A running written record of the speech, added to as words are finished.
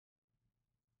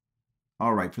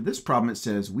All right, for this problem, it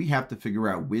says we have to figure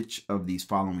out which of these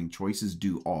following choices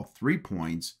do all 3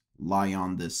 points lie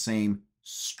on the same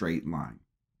straight line.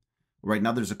 Right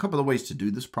now, there's a couple of ways to do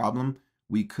this problem.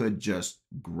 We could just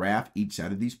graph each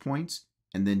side of these points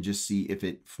and then just see if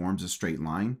it forms a straight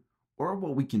line. Or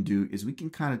what we can do is we can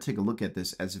kind of take a look at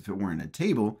this as if it were in a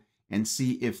table and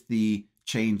see if the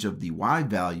change of the y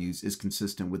values is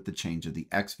consistent with the change of the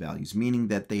x values, meaning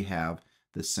that they have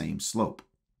the same slope.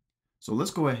 So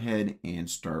let's go ahead and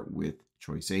start with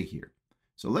choice A here.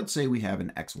 So let's say we have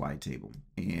an XY table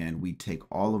and we take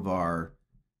all of our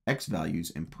x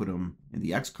values and put them in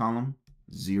the x column,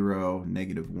 0,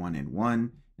 -1, and 1.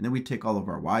 And then we take all of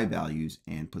our y values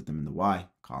and put them in the y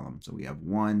column. So we have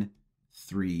 1,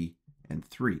 3, and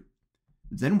 3.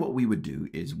 Then what we would do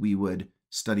is we would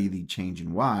study the change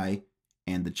in y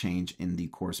and the change in the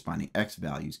corresponding x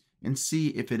values and see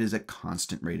if it is a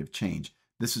constant rate of change.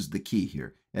 This is the key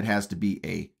here. It has to be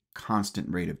a constant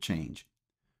rate of change.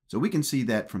 So we can see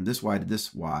that from this y to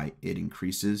this y, it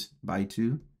increases by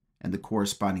 2, and the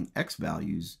corresponding x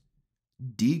values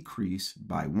decrease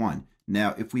by 1.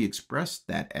 Now, if we express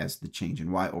that as the change in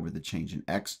y over the change in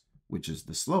x, which is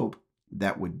the slope,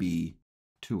 that would be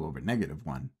 2 over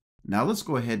 -1. Now let's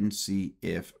go ahead and see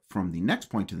if from the next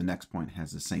point to the next point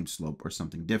has the same slope or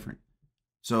something different.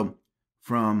 So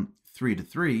from 3 to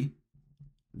 3,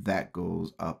 that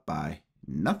goes up by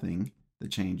nothing. The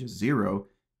change is 0.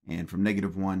 And from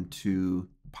 -1 to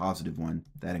 +1,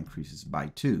 that increases by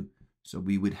 2. So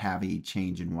we would have a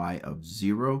change in y of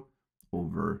 0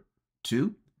 over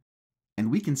 2. And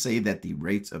we can say that the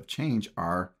rates of change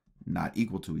are not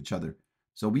equal to each other.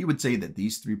 So we would say that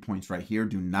these 3 points right here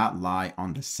do not lie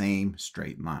on the same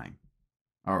straight line.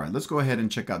 All right, let's go ahead and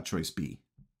check out choice B.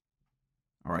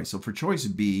 All right, so for choice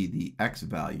B, the x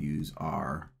values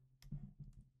are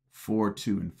 4,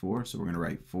 2, and 4. So we're going to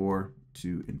write 4,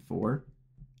 2, and 4.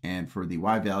 And for the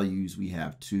y values, we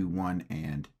have 2, 1,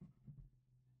 and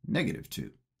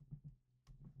 -2.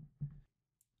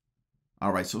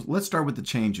 All right, so let's start with the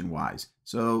change in y's.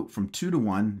 So from 2 to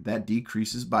 1, that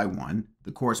decreases by 1.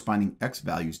 The corresponding x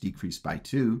values decrease by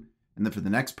 2. And then for the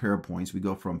next pair of points, we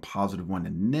go from +1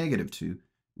 to -2,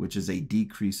 which is a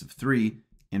decrease of 3.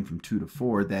 And from 2 to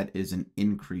 4, that is an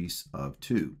increase of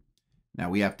 2. Now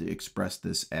we have to express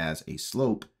this as a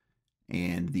slope.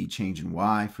 And the change in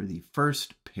y for the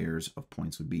first pairs of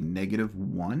points would be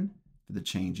 -1 for the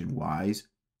change in y's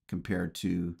compared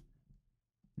to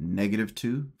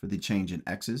 -2 for the change in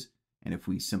x's. And if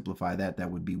we simplify that,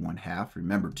 that would be 1/2.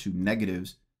 Remember, 2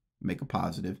 negatives make a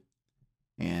positive.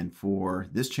 And for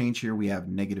this change here, we have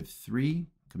 -3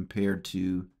 compared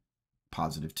to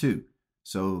 +2.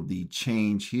 So the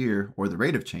change here, or the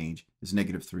rate of change, is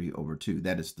 -3 over 2.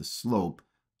 That is the slope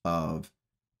of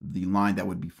the line that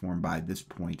would be formed by this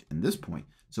point and this point.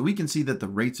 So we can see that the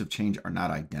rates of change are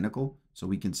not identical. So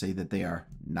we can say that they are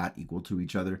not equal to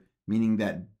each other, meaning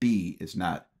that B is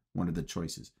not one of the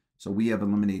choices. So we have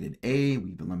eliminated A,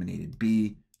 we've eliminated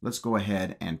B. Let's go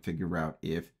ahead and figure out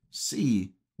if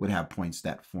C would have points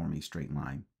that form a straight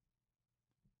line.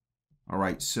 All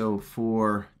right, so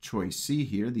for choice C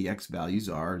here, the x values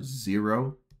are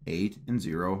 0, 8, and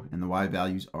 0, and the y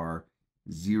values are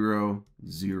 0,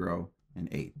 0, and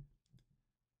 8.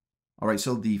 All right,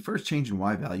 so the first change in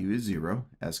y value is 0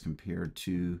 as compared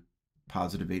to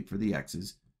 +8 for the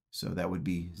x's. So that would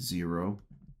be 0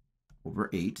 over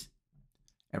 8.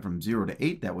 And from 0 to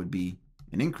 8, that would be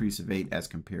an increase of 8 as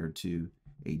compared to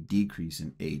a decrease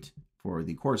in 8 for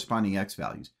the corresponding x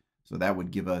values. So that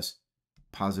would give us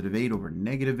 +8 over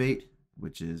 -8,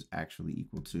 which is actually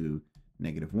equal to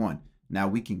 -1. Now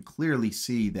we can clearly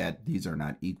see that these are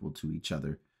not equal to each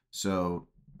other. So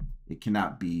it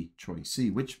cannot be choice C,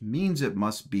 which means it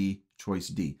must be choice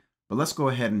D. But let's go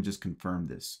ahead and just confirm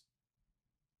this.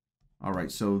 All right,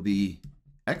 so the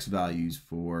x values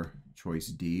for choice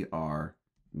D are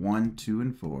 1, 2,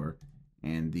 and 4,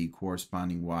 and the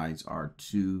corresponding y's are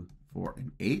 2, 4,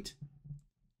 and 8.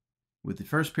 With the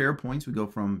first pair of points, we go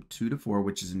from 2 to 4,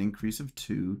 which is an increase of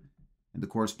 2, and the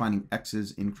corresponding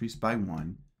x's increase by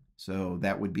 1. So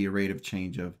that would be a rate of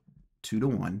change of 2 to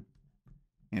 1.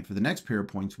 And for the next pair of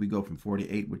points, we go from 4 to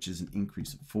 8, which is an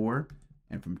increase of 4.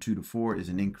 And from 2 to 4 is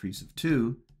an increase of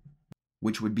 2,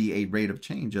 which would be a rate of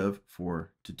change of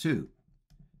 4 to 2.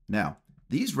 Now,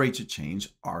 these rates of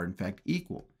change are in fact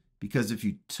equal, because if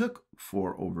you took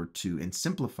 4 over 2 and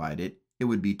simplified it, it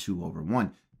would be 2 over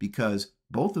 1, because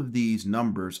both of these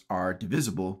numbers are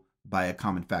divisible by a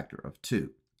common factor of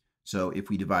 2. So if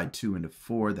we divide 2 into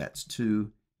 4, that's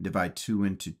 2. Divide 2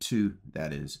 into 2,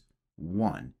 that is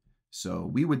 1. So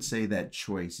we would say that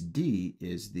choice D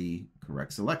is the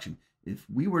correct selection. if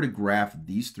we were to graph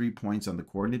these 3 points on the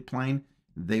coordinate plane,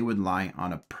 they would lie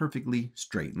on a perfectly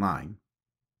straight line.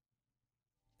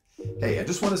 Hey, I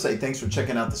just want to say thanks for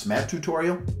checking out this math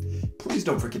tutorial. Please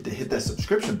don't forget to hit that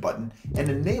subscription button and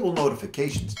enable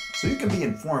notifications so you can be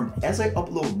informed as I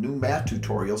upload new math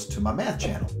tutorials to my math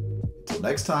channel. Until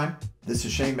next time, this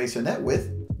is Shane Masonette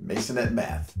with Masonette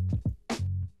Math.